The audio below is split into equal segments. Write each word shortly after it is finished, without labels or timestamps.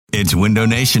It's Window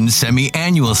Nation's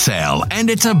semi-annual sale, and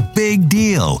it's a big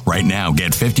deal. Right now,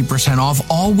 get 50% off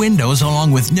all windows along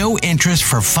with no interest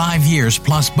for 5 years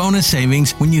plus bonus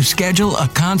savings when you schedule a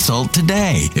consult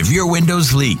today. If your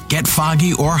windows leak, get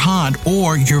foggy or hot,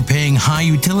 or you're paying high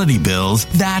utility bills,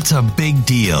 that's a big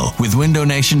deal. With Window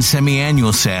Nation's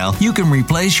semi-annual sale, you can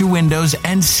replace your windows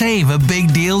and save a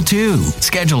big deal too.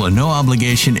 Schedule a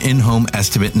no-obligation in-home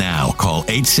estimate now. Call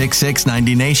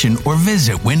 866-90-NATION or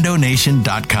visit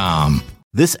windownation.com.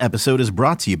 This episode is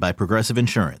brought to you by Progressive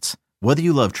Insurance. Whether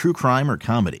you love true crime or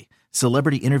comedy,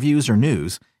 celebrity interviews or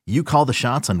news, you call the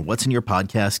shots on what's in your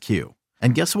podcast queue.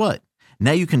 And guess what?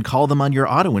 Now you can call them on your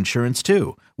auto insurance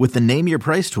too with the Name Your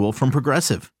Price tool from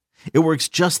Progressive. It works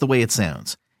just the way it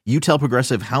sounds. You tell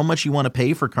Progressive how much you want to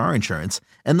pay for car insurance,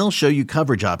 and they'll show you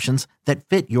coverage options that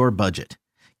fit your budget.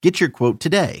 Get your quote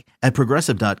today at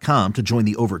Progressive.com to join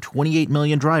the over 28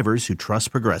 million drivers who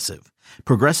trust Progressive.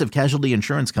 Progressive Casualty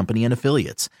Insurance Company and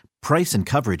Affiliates. Price and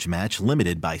coverage match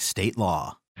limited by state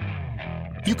law.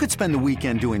 You could spend the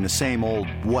weekend doing the same old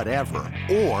whatever,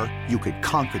 or you could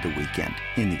conquer the weekend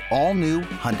in the all-new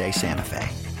Hyundai Santa Fe.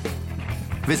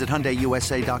 Visit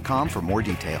HyundaiUSA.com for more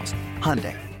details.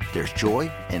 Hyundai, there's joy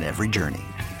in every journey.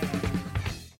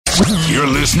 You're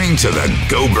listening to the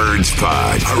Go Birds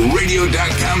Pod, a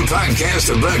radio.com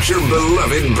podcast about your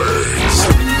beloved birds.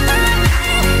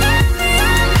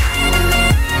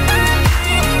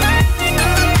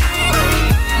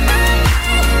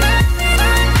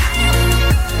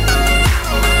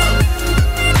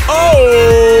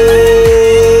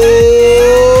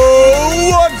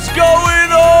 What's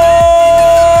going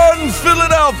on,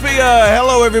 Philadelphia?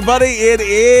 Hello, everybody. It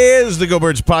is the Go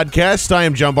Birds Podcast. I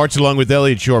am John Bartz along with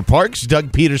Elliot Shore-Parks.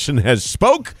 Doug Peterson has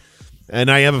spoke, and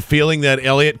I have a feeling that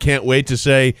Elliot can't wait to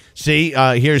say, see,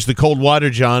 here's the cold water,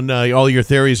 John. All your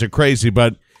theories are crazy,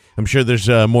 but I'm sure there's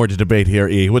more to debate here.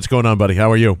 E, what's going on, buddy?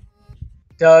 How are you?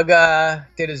 Doug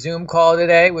did a Zoom call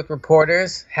today with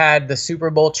reporters, had the Super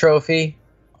Bowl trophy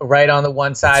right on the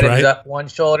one side of his one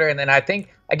shoulder, and then I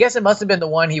guess it must have been the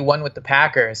one he won with the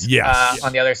Packers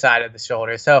on the other side of the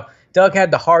shoulder. So Doug had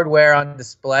the hardware on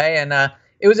display, and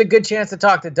it was a good chance to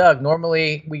talk to Doug.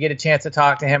 Normally, we get a chance to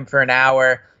talk to him for an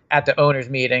hour at the owners'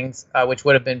 meetings, which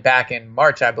would have been back in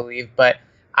March, I believe, but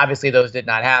obviously those did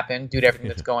not happen due to everything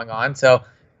that's going on. So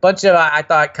bunch of, I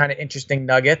thought, kind of interesting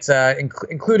nuggets,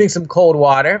 including some cold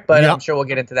water, but I'm sure we'll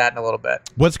get into that in a little bit.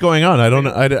 What's going on? I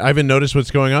haven't noticed what's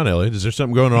going on, Elliot. Is there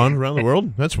something going on around the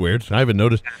world? That's weird. I haven't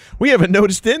noticed. We haven't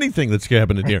noticed anything that's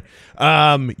happening here.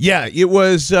 It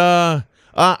was. And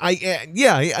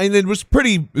it was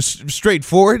pretty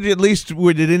straightforward. At least,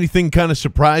 did anything kind of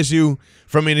surprise you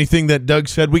from anything that Doug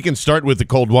said? We can start with the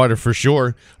cold water for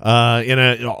sure.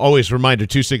 Always reminder,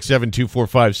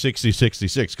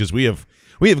 267-245-6066, because we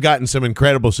have gotten some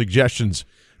incredible suggestions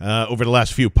over the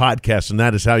last few podcasts, and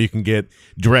that is how you can get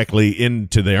directly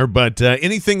into there. But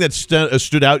anything that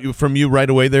stood out from you right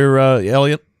away there,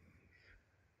 Elliot?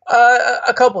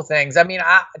 A couple things. I mean,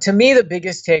 to me, the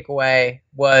biggest takeaway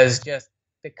was just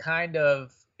the kind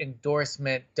of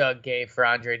endorsement Doug gave for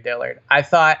Andre Dillard. I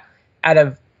thought out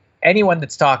of anyone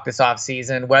that's talked this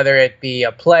offseason, whether it be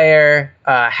a player,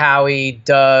 Howie,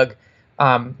 Doug,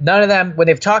 none of them, when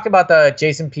they've talked about the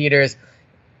Jason Peters,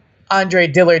 Andre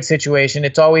Dillard situation,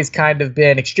 it's always kind of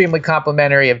been extremely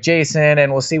complimentary of Jason,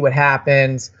 and we'll see what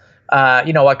happens,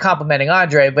 complimenting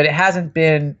Andre, but it hasn't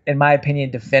been, in my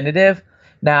opinion, definitive.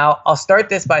 Now, I'll start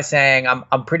this by saying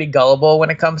I'm pretty gullible when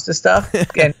it comes to stuff,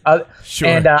 and sure.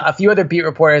 And a few other beat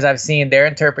reporters I've seen, their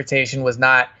interpretation was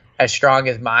not as strong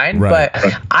as mine, right.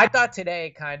 But I thought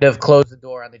today kind of closed the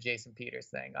door on the Jason Peters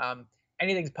thing.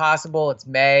 Anything's possible. It's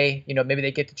May, maybe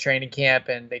they get to training camp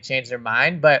and they change their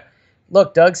mind, but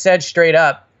look, Doug said straight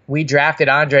up, we drafted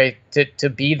Andre to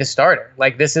be the starter.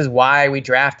 Like, this is why we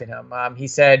drafted him. He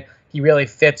said he really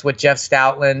fits what Jeff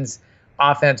Stoutland's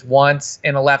offense wants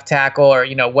in a left tackle, or,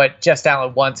 what Jeff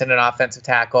Stoutland wants in an offensive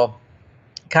tackle.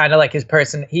 Kind of like his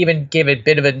person. He even gave a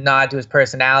bit of a nod to his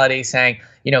personality, saying,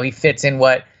 he fits in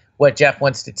what Jeff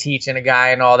wants to teach in a guy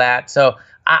and all that. So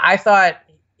I thought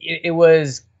it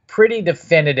was pretty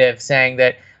definitive saying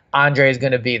that Andre is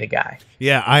going to be the guy.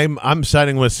 Yeah, I'm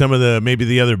siding with some of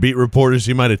the other beat reporters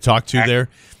you might have talked to there.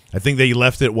 I think they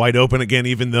left it wide open again,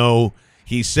 even though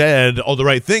he said all the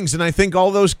right things, and I think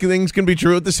all those things can be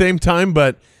true at the same time.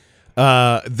 But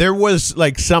there was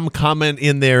like some comment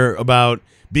in there about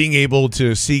being able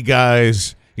to see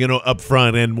guys, up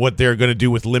front and what they're going to do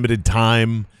with limited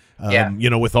time.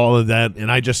 With all of that,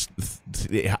 and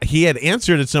he had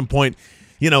answered at some point.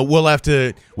 we'll have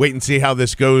to wait and see how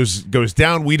this goes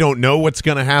down. We don't know what's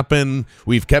going to happen.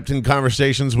 We've kept in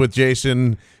conversations with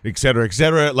Jason, et cetera, et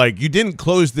cetera. Like, you didn't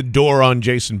close the door on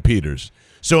Jason Peters.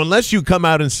 So unless you come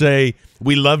out and say,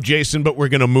 we love Jason, but we're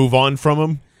going to move on from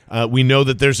him, we know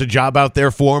that there's a job out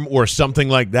there for him or something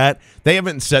like that. They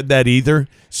haven't said that either.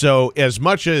 So as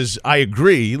much as I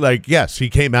agree, like, yes, he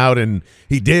came out and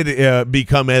he did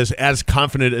become as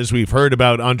confident as we've heard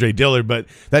about Andre Dillard, but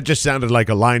that just sounded like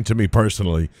a line to me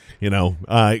personally,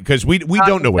 because we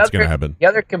don't know what's going to happen. The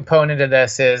other component of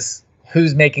this is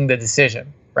who's making the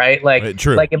decision, right? Like,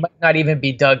 True. Like, it might not even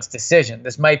be Doug's decision.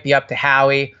 This might be up to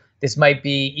Howie. This might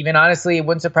be, even honestly, it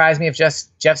wouldn't surprise me if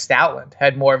just Jeff Stoutland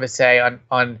had more of a say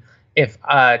on if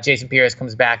Jason Peters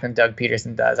comes back than Doug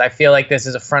Peterson does. I feel like this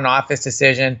is a front office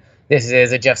decision. This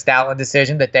is a Jeff Stoutland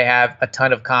decision that they have a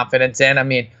ton of confidence in. I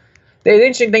mean, the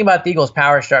interesting thing about the Eagles'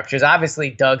 power structure is obviously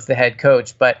Doug's the head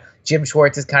coach, but Jim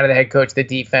Schwartz is kind of the head coach of the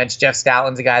defense. Jeff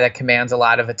Stoutland's a guy that commands a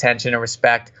lot of attention and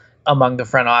respect among the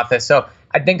front office. So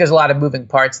I think there's a lot of moving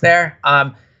parts there.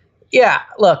 Yeah,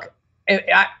 look,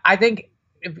 I think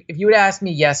if you would ask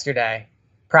me yesterday,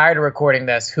 prior to recording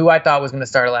this, who I thought was going to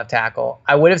start a left tackle,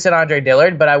 I would have said Andre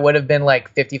Dillard, but I would have been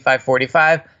like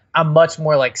 55-45. I'm much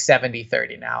more like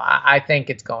 70-30 now. I think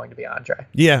it's going to be Andre.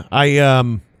 Yeah,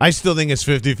 I still think it's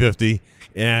 50-50,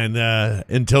 and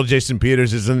until Jason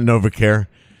Peters is in Novacare,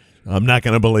 I'm not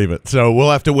going to believe it. So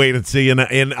we'll have to wait and see, and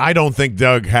I don't think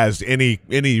Doug has any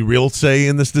real say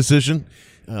in this decision.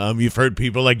 You've heard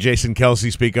people like Jason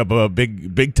Kelsey speak up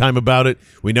big time about it.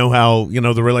 We know how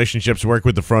the relationships work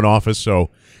with the front office. So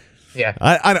yeah,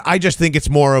 I just think it's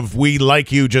more of, we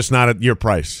like you, just not at your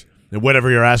price and whatever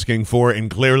you're asking for. And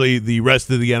clearly the rest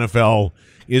of the NFL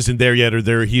isn't there yet,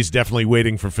 or he's definitely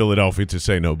waiting for Philadelphia to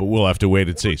say no. But we'll have to wait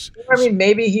and see. I mean,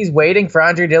 maybe he's waiting for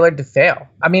Andre Dillard to fail.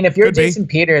 I mean, if you're Jason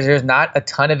Peters, there's not a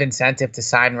ton of incentive to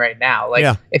sign right now.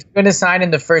 Like, if you're going to sign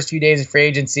in the first few days of free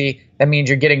agency, that means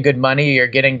you're getting good money. You're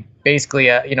getting basically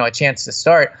a chance to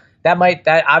start.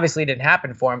 That obviously didn't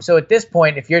happen for him. So at this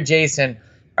point, if you're Jason,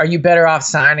 are you better off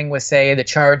signing with, say, the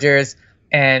Chargers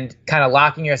and kind of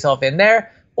locking yourself in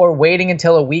there, or waiting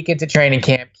until a week into training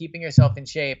camp, keeping yourself in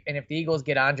shape? And if the Eagles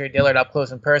get Andre Dillard up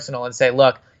close and personal and say,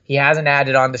 look, he hasn't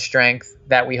added on the strength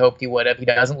that we hoped he would have, he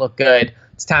doesn't look good,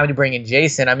 it's time to bring in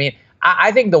Jason. I mean,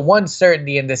 I think the one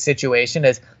certainty in this situation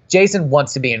is Jason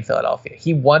wants to be in Philadelphia.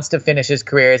 He wants to finish his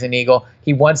career as an Eagle.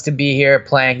 He wants to be here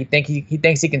playing. He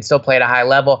thinks he can still play at a high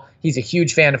level. He's a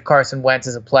huge fan of Carson Wentz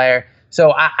as a player.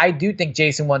 So I do think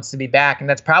Jason wants to be back, and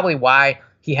that's probably why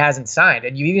he hasn't signed.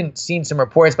 And you've even seen some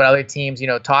reports about other teams,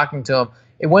 talking to him.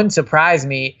 It wouldn't surprise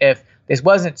me if this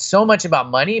wasn't so much about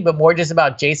money, but more just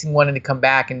about Jason wanting to come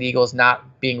back and the Eagles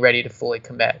not being ready to fully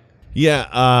commit. Yeah,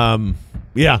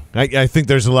 I think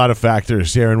there's a lot of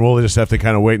factors here, and we'll just have to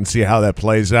kind of wait and see how that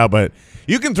plays out. But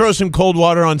you can throw some cold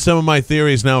water on some of my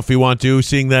theories now if you want to,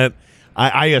 seeing that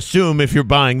I assume if you're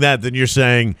buying that, then you're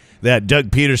saying that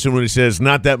Doug Peterson, when he says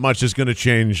not that much is going to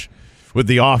change with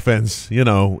the offense,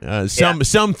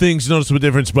 some things noticeable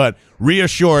difference, but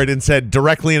reassured and said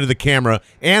directly into the camera.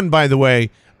 And by the way,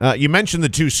 you mentioned the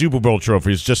 2 Super Bowl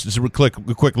trophies, just as a quick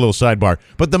little sidebar.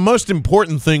 But the most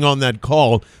important thing on that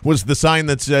call was the sign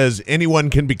that says anyone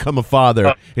can become a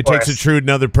father. It takes a shrewd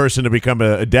another person to become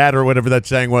a dad, or whatever that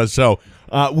saying was. So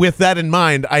with that in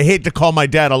mind, I hate to call my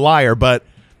dad a liar, but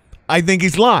I think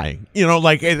he's lying.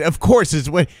 Of course, it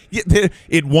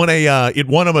won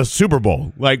him a Super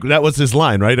Bowl. Like, that was his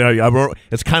line, right?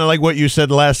 It's kind of like what you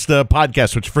said last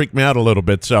podcast, which freaked me out a little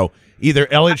bit. So either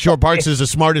Elliot Shore-Parks is the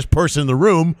smartest person in the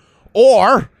room,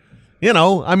 or,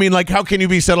 how can you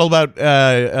be settled about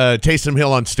Taysom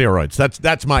Hill on steroids?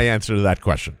 That's my answer to that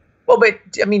question. Well, but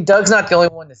I mean, Doug's not the only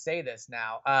one to say this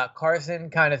now. Carson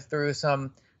kind of threw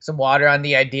some water on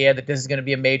the idea that this is going to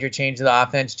be a major change to the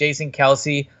offense. Jason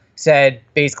Kelsey said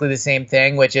basically the same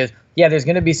thing, which is, yeah, there's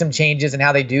going to be some changes in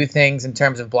how they do things in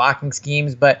terms of blocking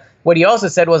schemes. But what he also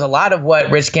said was a lot of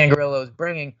what Rich Gangarillo is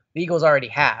bringing, the Eagles already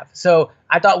have. So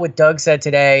I thought what Doug said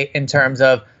today in terms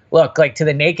of, look, like, to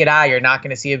the naked eye, you're not going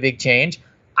to see a big change.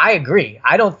 I agree.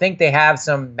 I don't think they have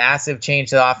some massive change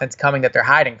to the offense coming that they're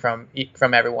hiding from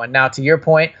everyone. Now, to your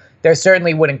point, they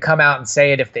certainly wouldn't come out and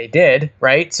say it if they did,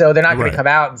 right? So they're not going to come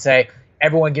out and say,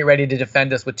 everyone get ready to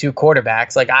defend us with 2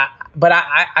 quarterbacks.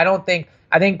 I don't think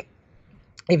 – I think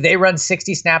if they run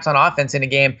 60 snaps on offense in a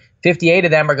game, 58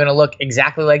 of them are going to look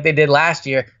exactly like they did last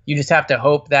year. You just have to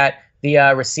hope that the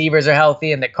receivers are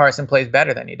healthy and that Carson plays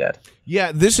better than he did.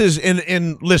 Yeah, this is –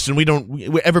 and listen,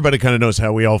 everybody kind of knows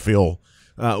how we all feel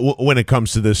when it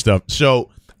comes to this stuff.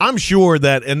 So I'm sure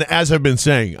that – and as I've been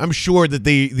saying, I'm sure that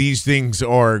these things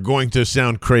are going to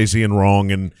sound crazy and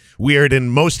wrong and weird,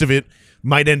 and most of it –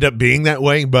 might end up being that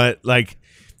way, but like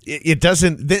it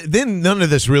doesn't. Then none of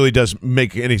this really does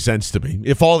make any sense to me.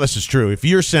 If all this is true, if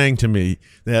you're saying to me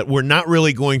that we're not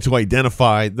really going to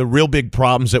identify the real big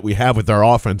problems that we have with our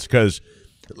offense, because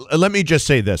let me just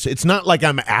say this. It's not like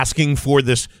I'm asking for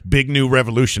this big new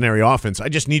revolutionary offense. I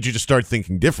just need you to start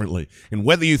thinking differently. And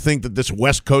whether you think that this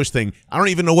West Coast thing, I don't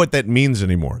even know what that means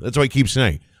anymore. That's what I keep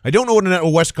saying. I don't know what a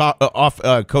West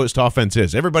Coast offense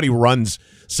is. Everybody runs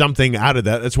something out of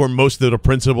that. That's where most of the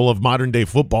principle of modern-day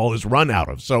football is run out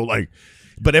of. So, like,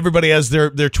 but everybody has their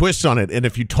twists on it. And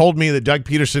if you told me that Doug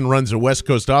Peterson runs a West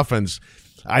Coast offense,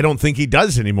 I don't think he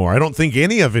does anymore. I don't think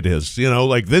any of it is. You know,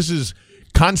 like, this is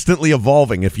constantly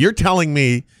evolving. If you're telling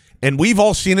me, and we've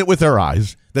all seen it with our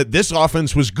eyes, that this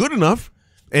offense was good enough,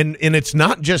 and it's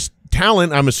not just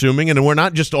talent, I'm assuming, and we're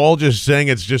not just all just saying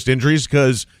it's just injuries,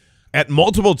 because at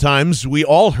multiple times we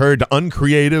all heard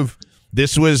uncreative,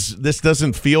 this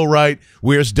doesn't feel right,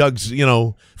 where's Doug's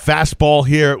fastball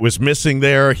here, it was missing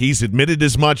there, he's admitted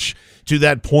as much to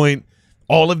that point.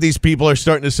 All of these people are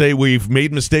starting to say we've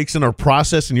made mistakes in our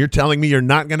process, and you're telling me you're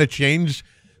not going to change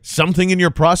something in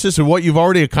your process of what you've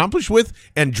already accomplished with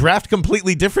and draft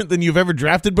completely different than you've ever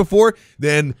drafted before,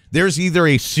 then there's either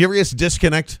a serious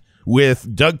disconnect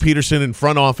with Doug Peterson in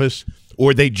front office,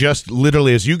 or they just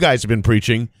literally, as you guys have been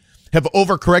preaching, have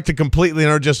overcorrected completely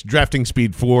and are just drafting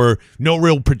speed for no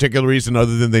real particular reason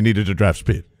other than they needed to draft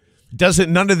speed.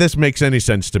 None of this makes any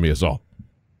sense to me at all,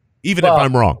 even if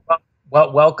I'm wrong.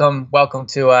 Well, welcome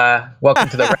to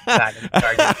the red side.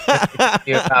 It took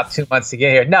you about 2 months to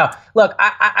get here. No, look,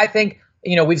 I think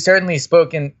we've certainly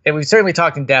spoken, and we've certainly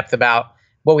talked in depth about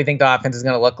what we think the offense is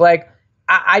going to look like.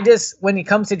 I just, when it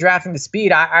comes to drafting the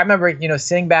speed, I remember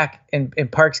sitting back in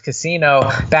Parks Casino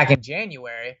back in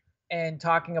January and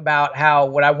talking about how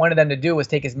what I wanted them to do was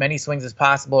take as many swings as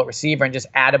possible at receiver and just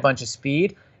add a bunch of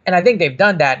speed. And I think they've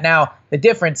done that. Now the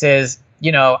difference is,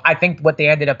 I think what they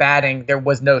ended up adding, there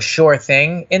was no sure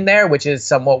thing in there, which is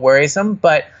somewhat worrisome.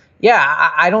 But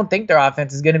yeah, I don't think their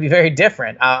offense is going to be very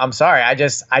different. I'm sorry. I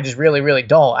just really, really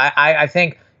don't. I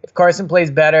think if Carson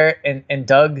plays better and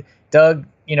Doug,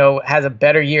 has a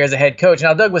better year as a head coach.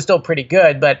 Now, Doug was still pretty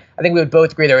good, but I think we would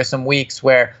both agree there were some weeks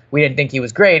where we didn't think he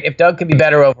was great. If Doug could be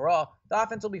better overall, the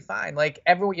offense will be fine. Like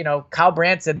Kyle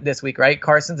Brandt said this week, right?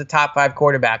 Carson's a top 5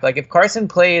 quarterback. Like if Carson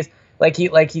plays like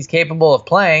he's capable of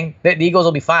playing, the Eagles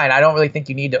will be fine. I don't really think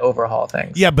you need to overhaul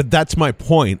things. Yeah, but that's my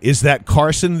point. Is that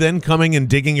Carson then coming and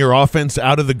digging your offense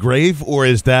out of the grave, or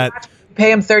is that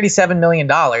pay him $37 million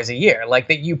a year? Like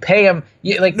that you pay him.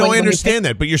 I understand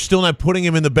that, but you're still not putting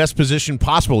him in the best position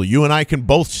possible. You and I can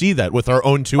both see that with our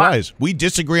own two eyes. We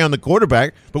disagree on the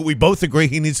quarterback, but we both agree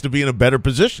he needs to be in a better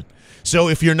position. So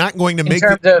if you're not going to make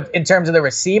in terms of the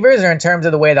receivers or in terms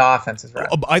of the way the offense is run?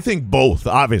 I think both,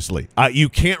 obviously. You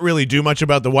can't really do much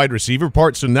about the wide receiver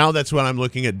part, so now that's when I'm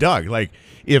looking at Doug. Like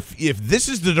if this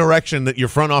is the direction that your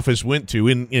front office went to,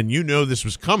 and this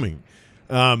was coming,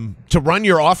 to run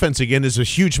your offense again is a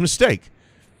huge mistake.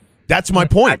 That's my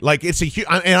point. Like it's a huge,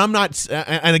 and I'm not,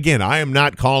 and again, I am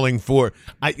not calling for,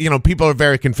 people are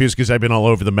very confused because I've been all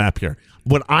over the map here.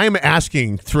 What I'm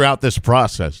asking throughout this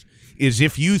process is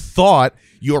if you thought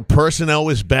your personnel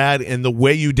was bad and the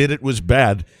way you did it was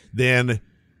bad, then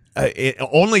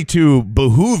only to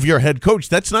behoove your head coach,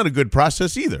 that's not a good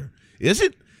process either, is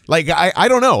it? Like, I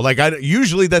don't know. Like,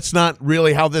 usually that's not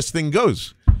really how this thing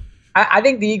goes. I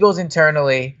think the Eagles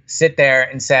internally sit there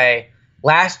and say,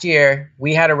 last year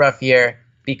we had a rough year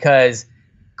because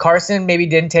Carson maybe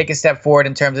didn't take a step forward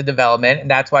in terms of development,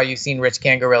 and that's why you've seen Rich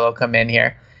Cangarillo come in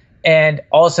here. And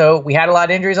also, we had a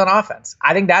lot of injuries on offense.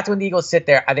 I think that's when the Eagles sit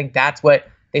there. I think that's what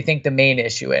they think the main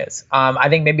issue is. I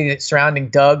think maybe surrounding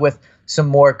Doug with some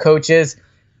more coaches.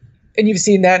 And you've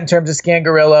seen that in terms of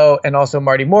Scangarillo and also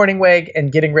Marty Morningweg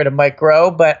and getting rid of Mike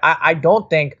Groh. But I don't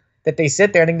think that they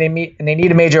sit there and think they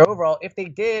need a major overhaul. If they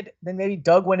did, then maybe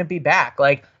Doug wouldn't be back.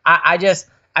 Like I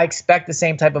expect the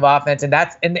same type of offense. And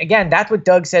again, that's what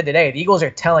Doug said today. The Eagles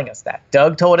are telling us that.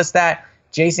 Doug told us that.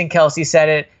 Jason Kelce said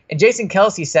it. And Jason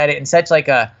Kelce said it in such like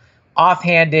a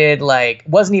offhanded, like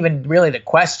wasn't even really the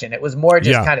question. It was more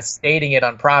just kind of stating it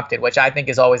unprompted, which I think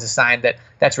is always a sign that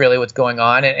that's really what's going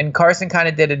on. And Carson kind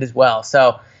of did it as well.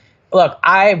 So look,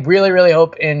 I really, really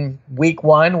hope in week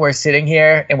 1 we're sitting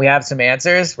here and we have some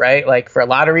answers, right? Like for a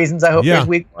lot of reasons, I hope there's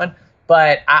week 1.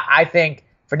 But I think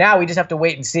for now we just have to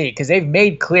wait and see because they've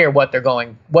made clear what they're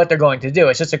going to do.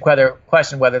 It's just a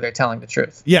question whether they're telling the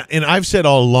truth. Yeah, and I've said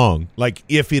all along, like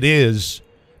if it is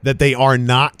that they are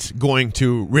not going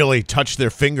to really touch their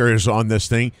fingers on this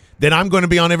thing, then I'm going to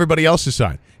be on everybody else's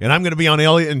side. And I'm going to be on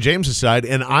Elliot and James's side.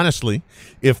 And honestly,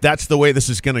 if that's the way this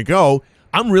is going to go,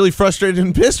 I'm really frustrated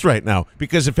and pissed right now.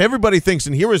 Because if everybody thinks,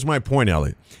 and here is my point,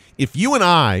 Elliot, if you and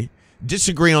I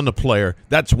disagree on the player,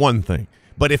 that's one thing.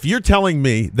 But if you're telling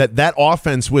me that that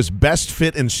offense was best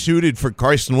fit and suited for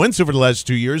Carson Wentz over the last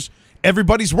 2 years,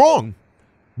 everybody's wrong,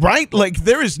 right? Like,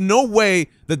 there is no way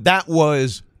that that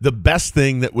was the best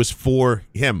thing that was for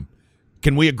him.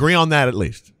 Can we agree on that at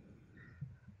least?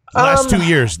 Last 2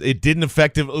 years, it didn't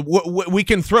affect him. We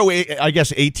can throw, I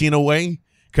guess, 18 away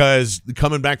because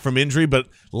coming back from injury. But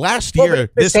last year,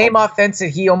 the same offense that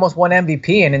he almost won MVP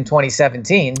in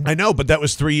 2017. I know, but that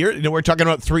was 3 years. You know, we're talking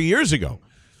about 3 years ago.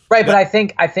 Right, but I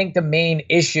think the main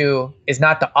issue is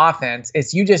not the offense.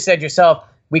 It's you just said yourself,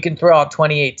 we can throw out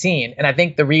 2018. And I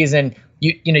think the reason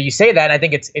you say that, and I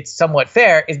think it's somewhat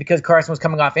fair, is because Carson was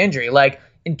coming off injury. Like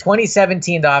in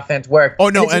 2017, the offense worked. Oh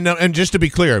no, and just to be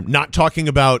clear, not talking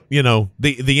about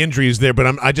the injuries there,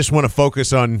 but I just want to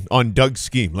focus on Doug's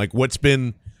scheme. Like what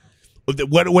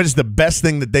is the best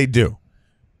thing that they do?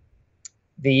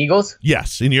 The Eagles?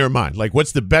 Yes, in your mind. Like,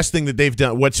 what's the best thing that they've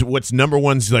done? What's number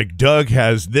one's, like, Doug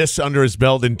has this under his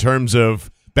belt in terms of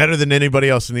better than anybody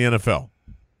else in the NFL?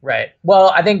 Right.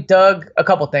 Well, I think Doug, a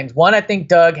couple things. One, I think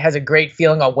Doug has a great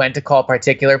feeling on when to call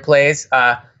particular plays.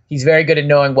 He's very good at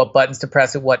knowing what buttons to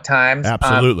press at what times.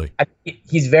 Absolutely.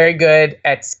 He's very good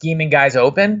at scheming guys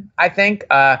open, I think.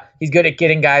 He's good at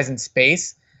getting guys in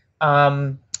space.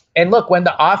 And look, when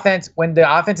the offense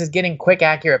is getting quick,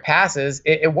 accurate passes,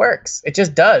 it works. It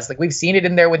just does. Like we've seen it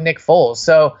in there with Nick Foles.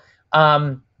 So,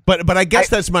 but I guess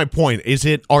that's my point.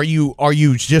 Are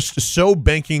you just so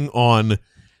banking on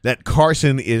that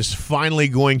Carson is finally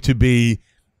going to be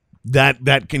that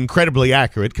incredibly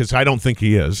accurate? Because I don't think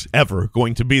he is ever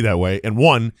going to be that way. And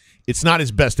one, it's not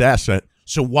his best asset.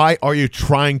 So why are you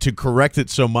trying to correct it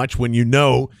so much when you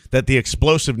know that the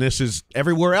explosiveness is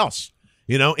everywhere else?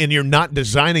 And you're not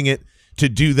designing it to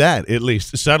do that, at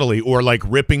least subtly, or like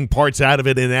ripping parts out of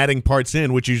it and adding parts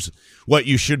in, which is what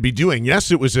you should be doing.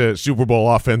 Yes, it was a Super Bowl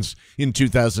offense in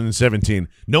 2017.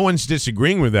 No one's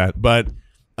disagreeing with that, but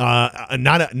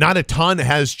not a ton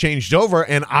has changed over,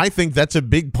 and I think that's a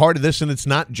big part of this, and it's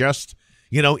not just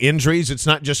injuries. It's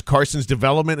not just Carson's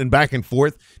development and back and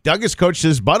forth. Doug has coached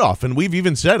his butt off, and we've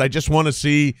even said, I just want to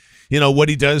see what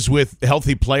he does with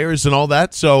healthy players and all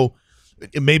that, so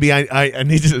maybe I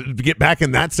need to get back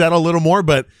in that saddle a little more,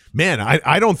 but man,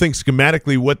 I don't think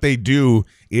schematically what they do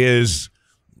is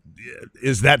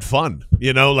that fun.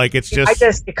 Like it's just.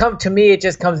 It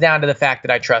just comes down to the fact that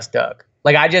I trust Doug.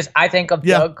 Like I think of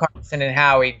Doug Carson and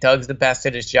Howie. Doug's the best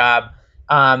at his job,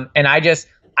 and I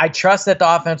trust that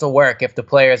the offense will work if the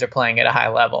players are playing at a high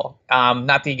level.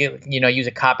 Not to use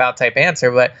a cop out type answer,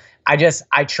 but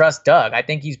I trust Doug. I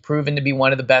think he's proven to be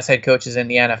one of the best head coaches in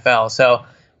the NFL. So.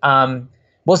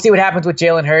 We'll see what happens with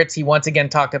Jalen Hurts. He once again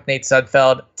talked up Nate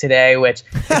Sudfeld today, which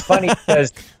is funny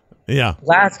because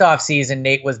last offseason,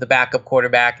 Nate was the backup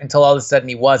quarterback until all of a sudden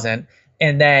he wasn't.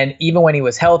 And then even when he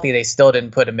was healthy, they still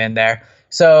didn't put him in there.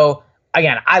 So,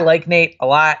 again, I like Nate a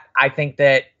lot. I think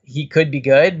that he could be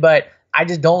good, but I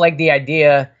just don't like the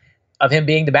idea of him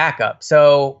being the backup.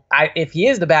 So if he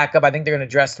is the backup, I think they're going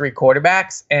to dress 3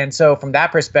 quarterbacks. And so from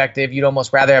that perspective, you'd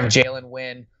almost rather have Jalen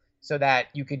win so that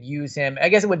you could use him. I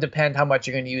guess it would depend how much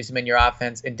you're going to use him in your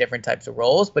offense in different types of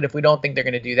roles. But if we don't think they're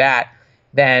going to do that,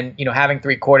 then having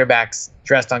 3 quarterbacks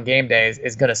dressed on game days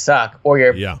is going to suck, or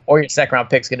your second round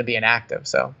pick is going to be inactive.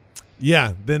 So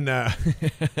then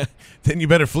then you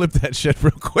better flip that shit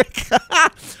real quick.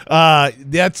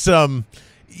 That's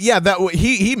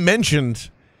he mentioned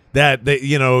that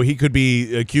he could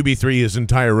be a QB3 his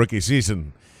entire rookie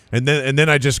season. And then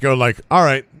I just go like, all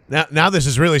right, now this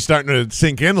is really starting to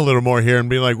sink in a little more here and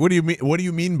be like, what do you mean? What do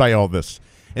you mean by all this?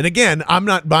 And again, I'm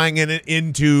not buying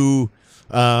into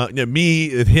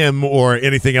me, him, or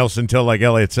anything else until, like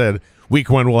Elliot said, week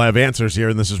 1 we'll have answers here,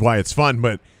 and this is why it's fun.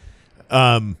 But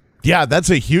that's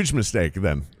a huge mistake.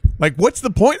 Then, like, what's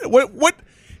the point? What?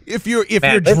 If you're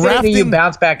drafting, you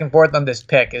bounce back and forth on this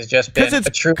pick has just been a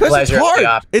true pleasure.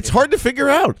 It's hard to figure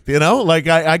out, Like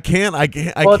I can't.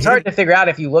 Well, it's hard to figure out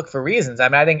if you look for reasons. I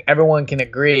mean, I think everyone can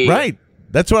agree. Right.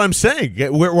 That's what I'm saying.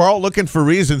 We're all looking for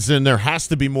reasons, and there has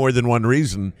to be more than one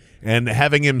reason. And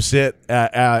having him sit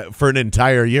for an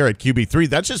entire year at QB3,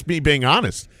 that's just me being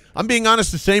honest. I'm being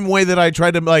honest the same way that I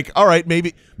tried to, like, all right,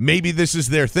 maybe this is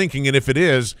their thinking, and if it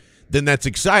is, then that's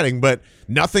exciting. But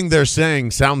nothing they're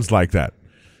saying sounds like that.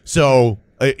 So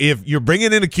if you're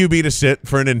bringing in a QB to sit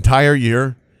for an entire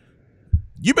year,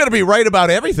 you better be right about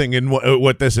everything in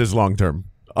what this is long term.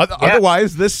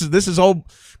 Otherwise, this is all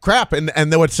crap. And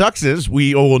then what sucks is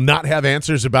we will not have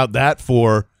answers about that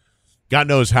for God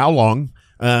knows how long.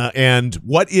 And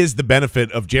what is the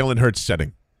benefit of Jalen Hurts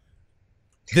sitting?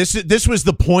 This was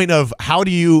the point of how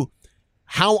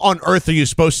on earth are you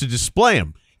supposed to display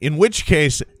him? In which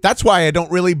case, that's why I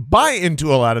don't really buy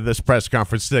into a lot of this press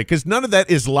conference today, because none of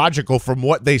that is logical from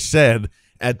what they said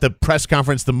at the press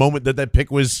conference the moment that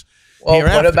pick was. Well,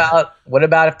 what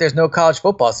about if there's no college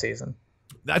football season?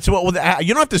 That's what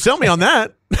you don't have to sell me on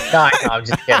that. No, I'm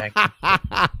just kidding.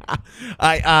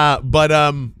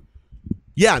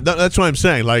 Yeah, that's what I'm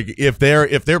saying. Like if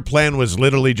their plan was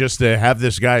literally just to have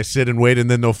this guy sit and wait, and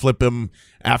then they'll flip him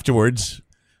afterwards,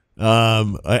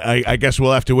 I guess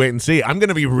we'll have to wait and see. I'm going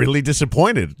to be really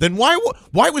disappointed. Then why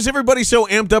was everybody so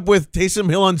amped up with Taysom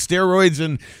Hill on steroids?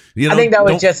 And I think that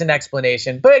was just an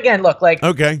explanation. But again, look, like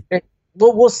okay.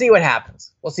 We'll see what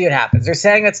happens. We'll see what happens. They're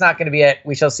saying that's not going to be it.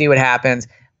 We shall see what happens.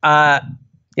 Yeah,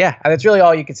 that's really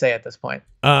all you can say at this point.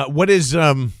 What is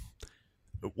I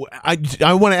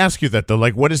want to ask you that though.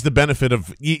 Like, what is the benefit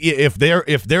of if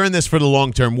they're in this for the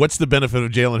long term? What's the benefit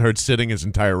of Jalen Hurts sitting his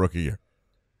entire rookie year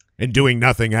and doing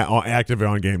nothing active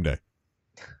on game day?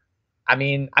 I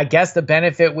mean, I guess the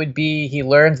benefit would be he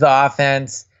learns the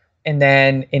offense, and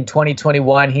then in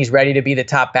 2021 he's ready to be the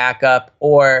top backup,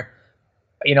 or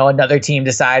another team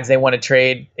decides they want to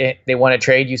trade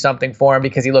you something for him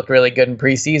because he looked really good in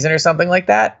preseason or something like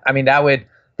that. I mean, that would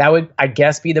I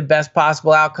guess be the best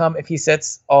possible outcome if he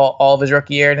sits all of his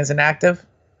rookie year and is inactive.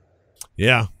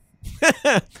 Yeah.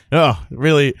 Oh,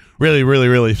 really, really, really,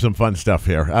 really some fun stuff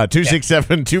here.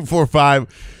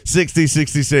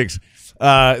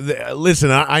 267-245-6066.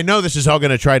 Listen, I know this is all going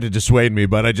to try to dissuade me,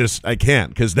 but I can't,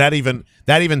 because that even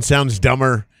sounds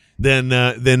dumber than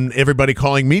everybody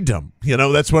calling me dumb.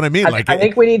 That's what I mean. I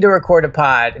think we need to record a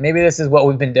pod. Maybe this is what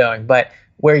we've been doing, but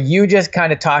where you just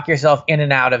kind of talk yourself in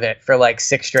and out of it for like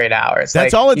 6 straight hours.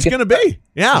 That's all it's going to be.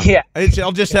 Yeah. Yeah.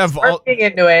 I'll just have getting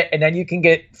into it, and then you can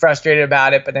get frustrated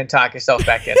about it, but then talk yourself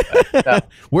back into it. So.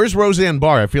 Where's Roseanne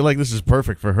Barr? I feel like this is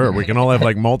perfect for her. We can all have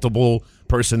like multiple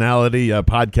personality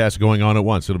podcasts going on at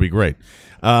once. It'll be great.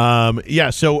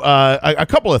 So a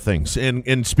couple of things.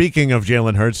 And speaking of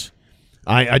Jalen Hurts,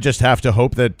 I just have to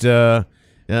hope that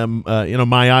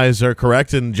my eyes are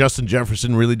correct and Justin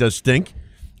Jefferson really does stink,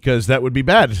 because that would be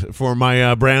bad for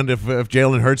my brand if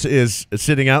Jalen Hurts is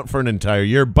sitting out for an entire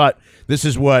year. But this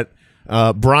is what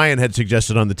Brian had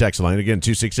suggested on the text line. Again,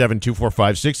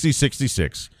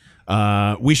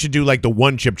 267-245-6066. We should do like the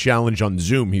one-chip challenge on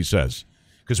Zoom, he says,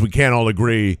 because we can't all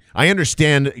agree. I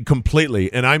understand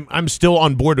completely, and I'm still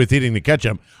on board with eating the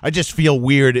ketchup. I just feel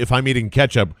weird if I'm eating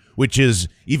ketchup, which is,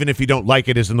 even if you don't like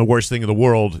it, isn't the worst thing in the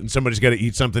world, and somebody's got to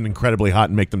eat something incredibly hot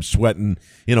and make them sweat and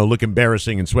look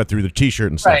embarrassing and sweat through their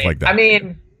T-shirt and stuff like that. I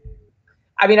mean,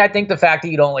 I think the fact that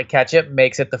you don't like ketchup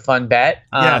makes it the fun bet.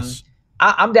 Yes.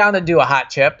 I'm down to do a hot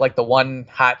chip, like the one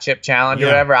hot chip challenge or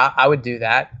whatever. I would do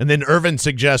that. And then Irvin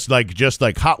suggests just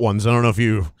hot ones. I don't know if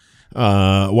you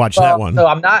watched that one. So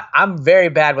I'm very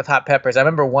bad with hot peppers. I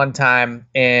remember one time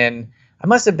I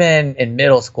must have been in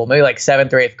middle school, maybe like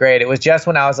 7th or 8th grade. It was just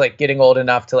when I was like getting old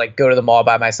enough to like go to the mall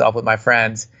by myself with my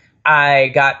friends.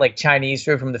 I got like Chinese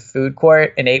food from the food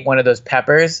court and ate one of those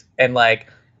peppers, and like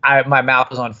my mouth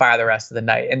was on fire the rest of the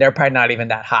night. And they're probably not even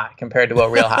that hot compared to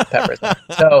what real hot peppers are.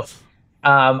 So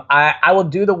I will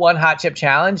do the one hot chip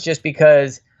challenge just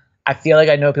because I feel like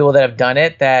I know people that have done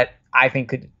it that I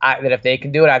think that if they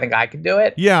can do it, I think I could do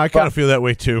it. Yeah, I kind of feel that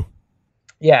way too.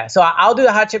 Yeah, so I'll do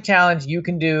the hot chip challenge. You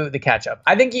can do the ketchup.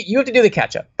 I think you have to do the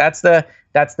ketchup. That's the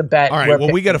bet. All right.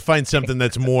 Well, we got to find something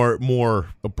that's more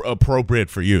appropriate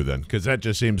for you then, because that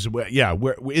just seems. Yeah.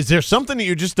 Is there something that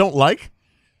you just don't like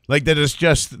that is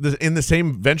just in the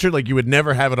same venture? Like you would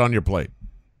never have it on your plate,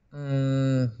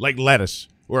 like lettuce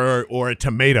or a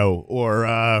tomato or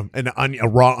a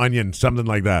raw onion, something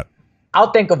like that.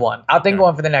 I'll think of one. I'll think of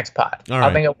one for the next pod.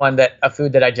 I'll think of a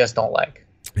food that I just don't like.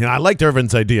 Yeah, I liked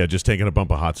Irvin's idea, just taking a bump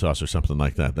of hot sauce or something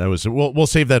like that. That was we'll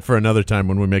save that for another time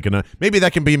when we make maybe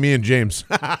that can be me and James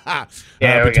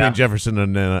between Jefferson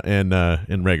and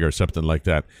Rager or something like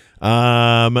that.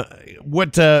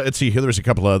 Let's see here. There's a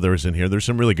couple of others in here. There's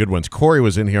some really good ones. Corey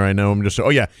was in here. I know.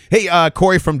 Hey,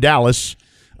 Corey from Dallas.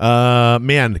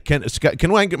 Man, can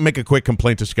I make a quick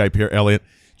complaint to Skype here, Elliot?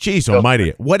 Jeez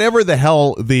almighty. Whatever the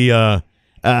hell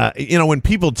when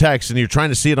people text and you're trying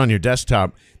to see it on your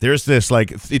desktop, there's this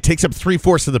it takes up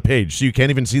 3/4 of the page, so you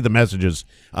can't even see the messages.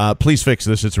 Please fix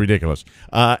this. It's ridiculous.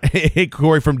 Hey,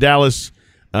 Corey from Dallas.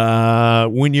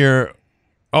 When you're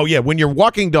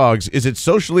walking dogs, is it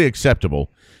socially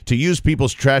acceptable to use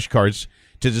people's trash carts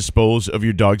to dispose of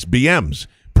your dog's BMs?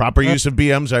 Proper use of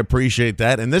BMs, I appreciate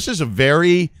that. And this is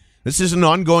an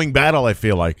ongoing battle, I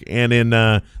feel like. And in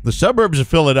the suburbs of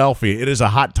Philadelphia, it is a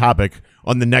hot topic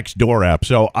on the Nextdoor app.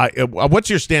 So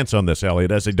what's your stance on this,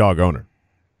 Elliot, as a dog owner?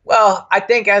 Well, I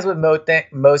think as with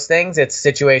most things, it's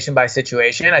situation by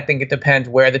situation. I think it depends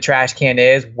where the trash can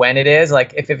is, when it is.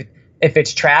 Like if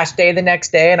it's trash day the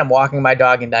next day and I'm walking my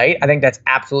dog at night, I think that's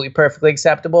absolutely perfectly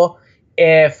acceptable.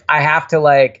 If I have to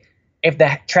if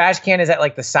the trash can is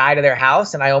at the side of their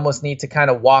house and I almost need to kind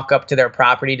of walk up to their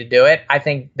property to do it, I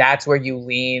think that's where you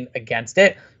lean against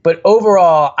it. But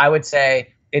overall, I would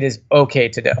say it is okay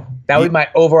to do. That would be my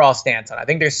overall stance on it. I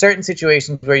think there's certain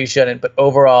situations where you shouldn't, but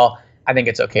overall, I think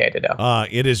it's okay to do.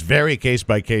 It is very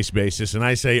case-by-case basis, and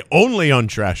I say only on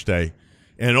trash day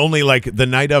and only the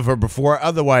night of or before.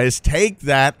 Otherwise, take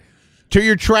that to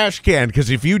your trash can, because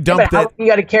if you dump how long you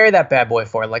got to carry that bad boy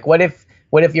for?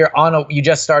 What if you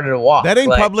just started a walk? That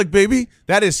ain't public, baby.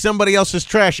 That is somebody else's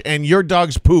trash, and your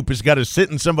dog's poop has got to sit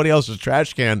in somebody else's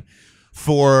trash can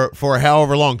for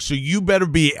however long. So you better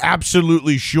be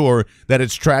absolutely sure that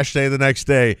it's trash day the next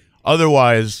day.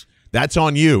 Otherwise, that's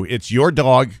on you. It's your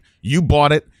dog. You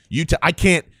bought it. I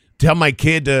can't tell my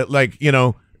kid to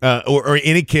or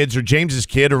any kids or James's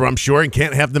kid, or I'm sure, and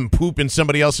can't have them poop in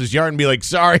somebody else's yard and be like,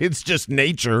 sorry, it's just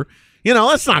nature.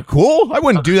 That's not cool. I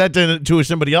wouldn't do that to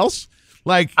somebody else.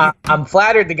 I'm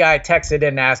flattered the guy texted in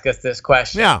and asked us this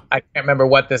question. Yeah. I can't remember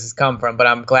what this has come from, but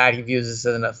I'm glad he views us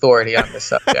as an authority on this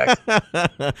subject.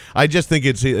 I just think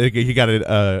he got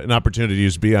an opportunity to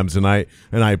use BMs, and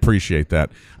I appreciate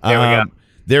that. There we go.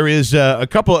 There is a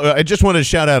couple. I just wanted to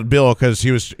shout out Bill because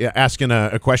he was asking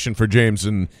a question for James,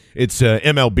 and it's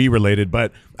MLB related.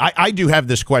 But I do have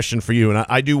this question for you, and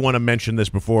I do want to mention this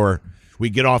before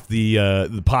we get off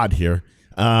the pod here.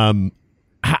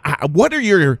 What are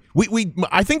your?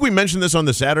 I think we mentioned this on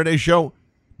the Saturday show,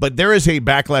 but there is a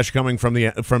backlash coming from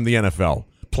the NFL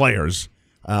players.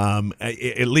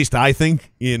 At least I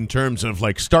think, in terms of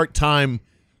start time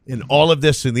and all of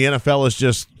this, and the NFL is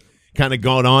just kind of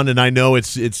going on, and I know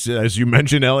it's as you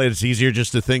mentioned, Elliot, it's easier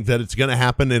just to think that it's going to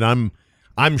happen, and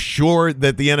I'm sure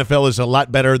that the NFL is a lot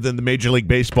better than the Major League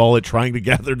Baseball at trying to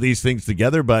gather these things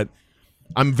together, but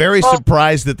I'm very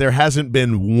surprised that there hasn't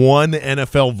been one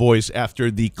NFL voice after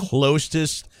the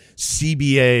closest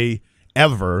CBA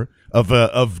ever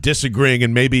of disagreeing,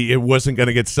 and maybe it wasn't going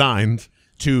to get signed,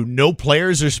 to no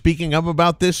players are speaking up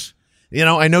about this.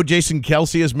 I know Jason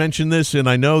Kelce has mentioned this, and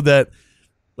I know that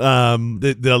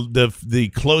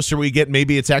the closer we get,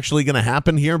 maybe it's actually going to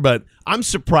happen here, but I'm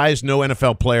surprised no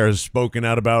NFL player has spoken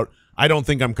out about, I don't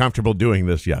think I'm comfortable doing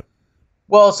this yet.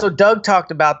 Well, so Doug talked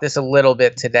about this a little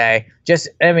bit today.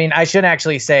 I shouldn't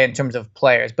actually say in terms of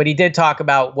players, but he did talk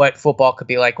about what football could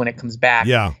be like when it comes back.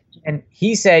 Yeah. And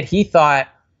he said he thought,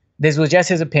 this was just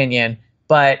his opinion,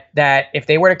 but that if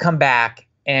they were to come back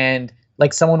and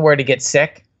someone were to get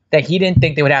sick, that he didn't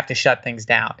think they would have to shut things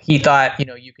down. He thought,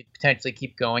 you could potentially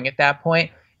keep going at that point.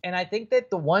 And I think that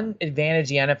the one advantage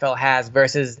the NFL has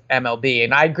versus MLB,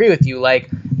 and I agree with you, I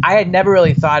had never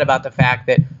really thought about the fact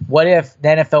that what if the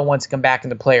NFL wants to come back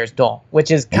and the players don't, which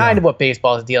is kind of what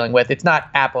baseball is dealing with. It's not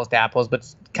apples to apples, but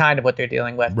it's kind of what they're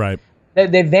dealing with. Right.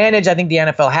 The advantage I think the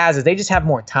NFL has is they just have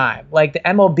more time. The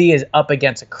MLB is up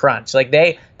against a crunch.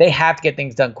 They have to get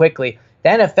things done quickly. The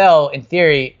NFL, in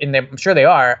theory, and I'm sure they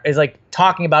are, is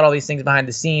talking about all these things behind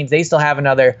the scenes. They still have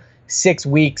another 6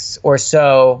 weeks or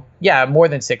so. Yeah, more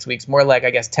than 6 weeks, more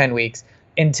 10 weeks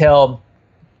until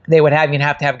they would have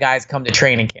to have guys come to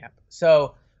training camp.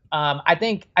 So I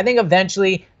think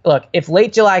eventually, look, if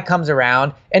late July comes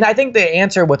around, and I think the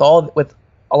answer with a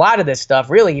lot of this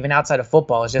stuff, really even outside of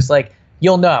football, is just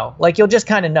you'll know. You'll just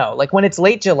kind of know. When it's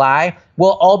late July,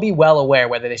 we'll all be well aware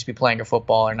whether they should be playing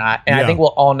football or not. And I think we'll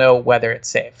all know whether it's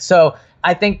safe. So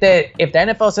I think that if the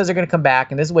NFL says they're going to come back,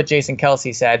 and this is what Jason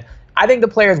Kelce said, I think the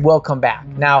players will come back.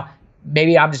 Now,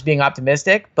 maybe I'm just being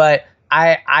optimistic, but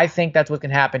I think that's what's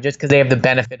going to happen just because they have the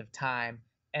benefit of time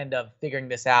and of figuring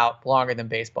this out longer than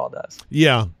baseball does.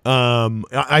 Yeah,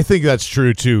 I think that's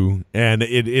true, too. And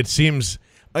it seems,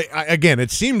 again,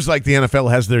 it seems like the NFL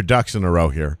has their ducks in a row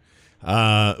here.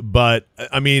 But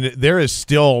there is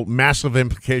still massive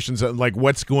implications of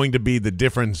what's going to be the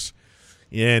difference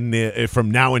in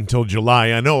from now until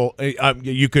July. I know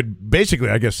you could basically,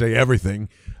 I guess, say everything,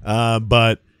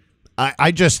 but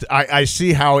I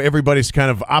see how everybody's kind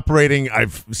of operating.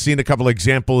 I've seen a couple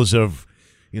examples of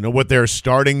what they're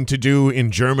starting to do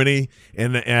in Germany,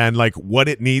 and what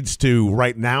it needs to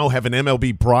right now have an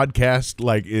MLB broadcast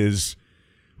is.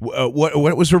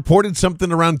 What was reported,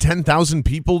 something around 10,000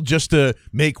 people just to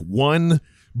make one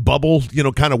bubble,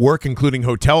 kind of work, including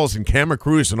hotels and camera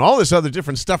crews and all this other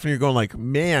different stuff. And you're going like,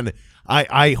 man,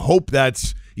 I hope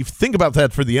you think about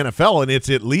that for the NFL, and it's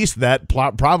at least that,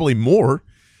 probably more.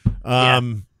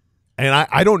 And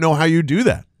I don't know how you do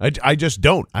that. I just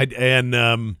don't.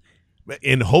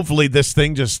 And hopefully this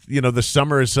thing just, the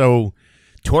summer is so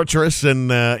torturous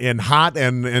and hot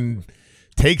and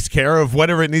takes care of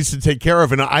whatever it needs to take care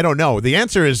of. And I don't know. The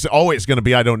answer is always going to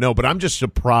be I don't know, but I'm just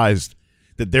surprised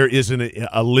that there isn't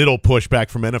a little pushback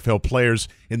from NFL players,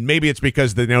 and maybe it's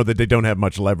because they know that they don't have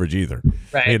much leverage either.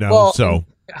 Right. So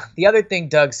the other thing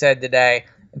Doug said today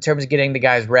in terms of getting the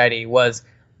guys ready was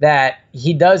that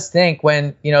he does think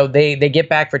when, they get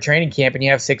back for training camp and you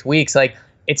have 6 weeks, like,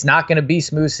 it's not going to be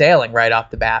smooth sailing right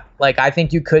off the bat. Like, I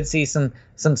think you could see some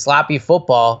sloppy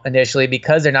football initially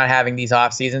because they're not having these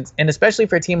off seasons. And especially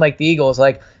for a team like the Eagles,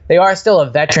 like, they are still a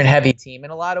veteran heavy team in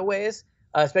a lot of ways,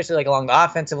 especially like along the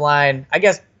offensive line. I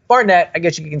guess Barnett,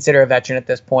 you could consider a veteran at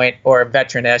this point, or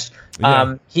veteran-ish.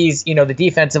 Yeah. He's, the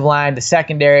defensive line, the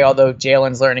secondary, although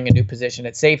Jalen's learning a new position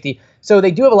at safety. So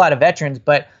they do have a lot of veterans,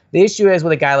 but the issue is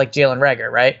with a guy like Jalen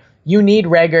Reagor, right? You need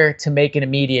Reagor to make an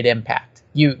immediate impact.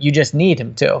 You just need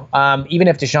him to, even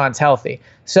if Deshaun's healthy.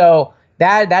 So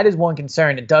that is one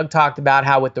concern. And Doug talked about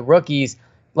how with the rookies,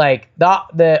 like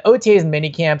the OTAs and mini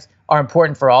camps are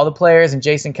important for all the players, and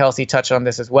Jason Kelce touched on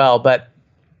this as well, but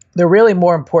they're really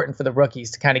more important for the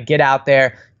rookies to kind of get out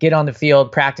there, get on the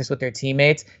field, practice with their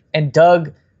teammates. And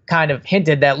Doug kind of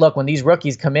hinted that, look, when these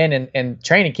rookies come in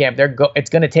training camp, it's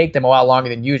going to take them a while longer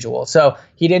than usual. So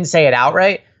he didn't say it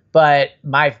outright, but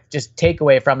my just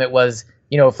takeaway from it was,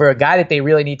 for a guy that they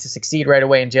really need to succeed right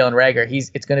away in Jalen Reagor,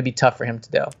 it's going to be tough for him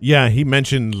to do. Yeah, he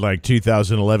mentioned like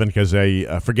 2011 because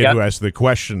I forget who asked the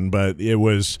question, but it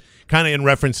was kind of in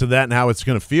reference to that and how it's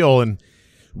going to feel. And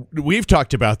we've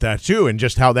talked about that too, and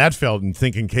just how that felt, and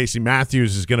thinking Casey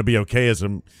Matthews is going to be okay as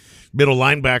a middle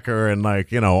linebacker and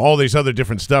all these other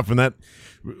different stuff. And that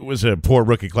was a poor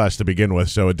rookie class to begin with,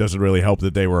 so it doesn't really help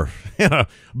that they were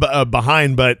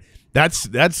behind. But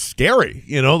that's scary,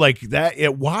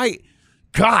 why?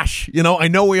 Gosh, I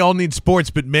know we all need sports,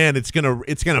 but man, it's gonna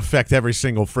affect every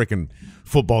single freaking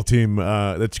football team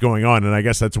that's going on, and I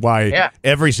guess that's why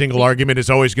every single argument is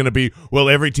always going to be, well,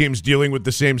 every team's dealing with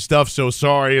the same stuff, so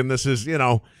sorry, and this is,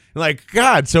 like,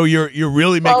 God, so you're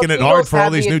really making it hard for all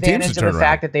these new teams to turn around. The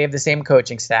fact that they have the same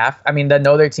coaching staff, they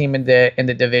know their team in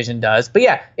the division does, but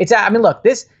yeah, look,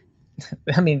 this,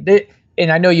 and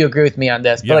I know you agree with me on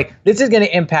this, but this is going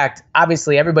to impact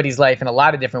obviously everybody's life in a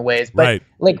lot of different ways. But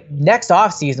next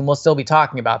offseason, we'll still be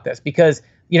talking about this because,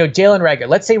 Jalen Reagor,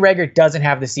 let's say Reagor doesn't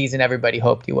have the season everybody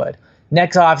hoped he would.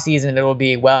 Next offseason, it'll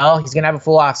be, well, he's going to have a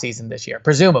full offseason this year,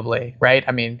 presumably, right?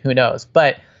 Who knows?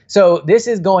 But so this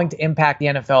is going to impact the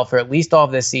NFL for at least all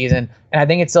of this season. And I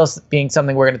think it's still being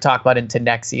something we're going to talk about into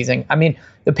next season.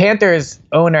 The Panthers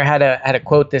owner had a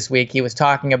quote this week. He was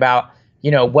talking about,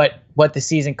 what the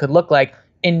season could look like.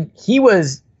 And he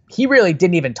really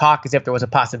didn't even talk as if there was a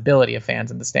possibility of fans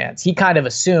in the stands. He kind of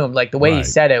assumed, like, the way he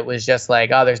said it was just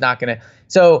like, oh, there's not going to.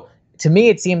 So to me,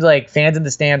 it seems like fans in the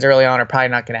stands early on are probably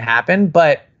not going to happen.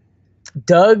 But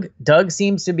Doug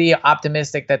seems to be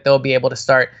optimistic that they'll be able to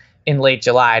start in late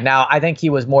July. Now, I think he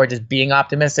was more just being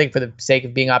optimistic for the sake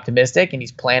of being optimistic, and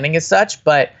he's planning as such.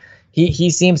 But he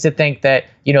seems to think that,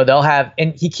 they'll have,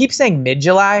 and he keeps saying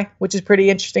mid-July, which is pretty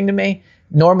interesting to me.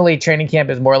 Normally, training camp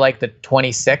is more like the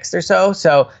 26th or so.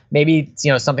 So maybe,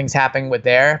 something's happening with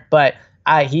there. But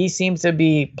he seems to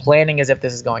be planning as if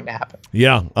this is going to happen.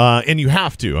 Yeah, and you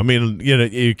have to.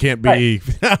 You can't be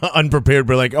unprepared.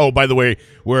 But like, oh, by the way,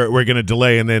 we're going to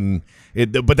delay, and then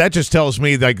but that just tells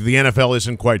me like the NFL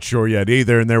isn't quite sure yet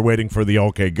either, and they're waiting for the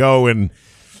okay go and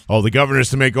all the governors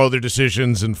to make all their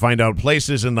decisions and find out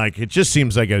places, and like it just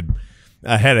seems like a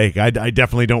headache. I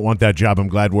definitely don't want that job. I'm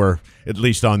glad we're at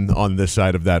least on this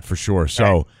side of that for sure.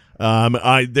 So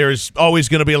there's always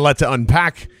going to be a lot to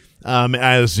unpack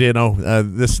as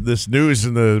this news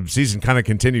and the season kind of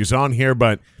continues on here.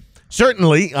 But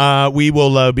certainly we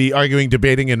will be arguing,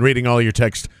 debating, and reading all your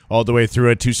text all the way through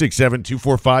at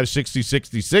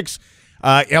 267-245-6066.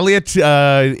 Elliot,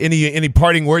 any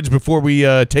parting words before we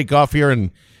take off here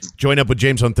and join up with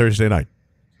James on Thursday night?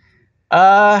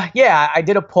 I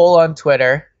did a poll on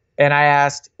Twitter, and I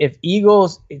asked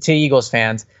Eagles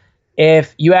fans,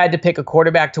 if you had to pick a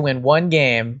quarterback to win one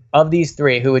game of these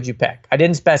three, who would you pick? I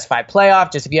didn't specify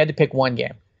playoff, just if you had to pick one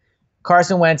game.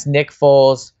 Carson Wentz, Nick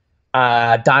Foles,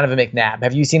 Donovan McNabb.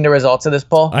 Have you seen the results of this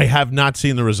poll? I have not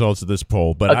seen the results of this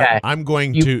poll, but okay. I'm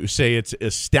going to say it's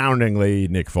astoundingly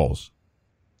Nick Foles.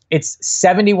 It's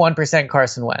 71%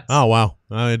 Carson Wentz. Oh, wow.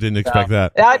 I didn't expect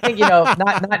that. I think,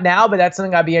 not now, but that's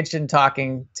something I'd be interested in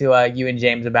talking to you and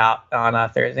James about on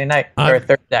Thursday night or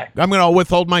Thursday. I'm going to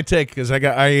withhold my take because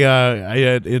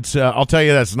I'll tell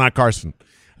you that's not Carson.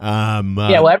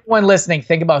 Well, everyone listening,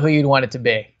 think about who you'd want it to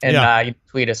be and you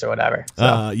tweet us or whatever.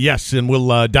 So. Yes, and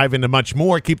we'll dive into much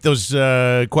more. Keep those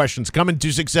questions coming.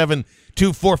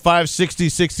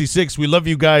 267-245-6066. We love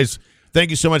you guys. Thank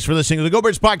you so much for listening to the Go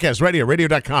Birds Podcast,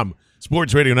 radio.com.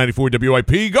 Sports Radio 94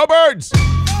 WIP. Go Birds!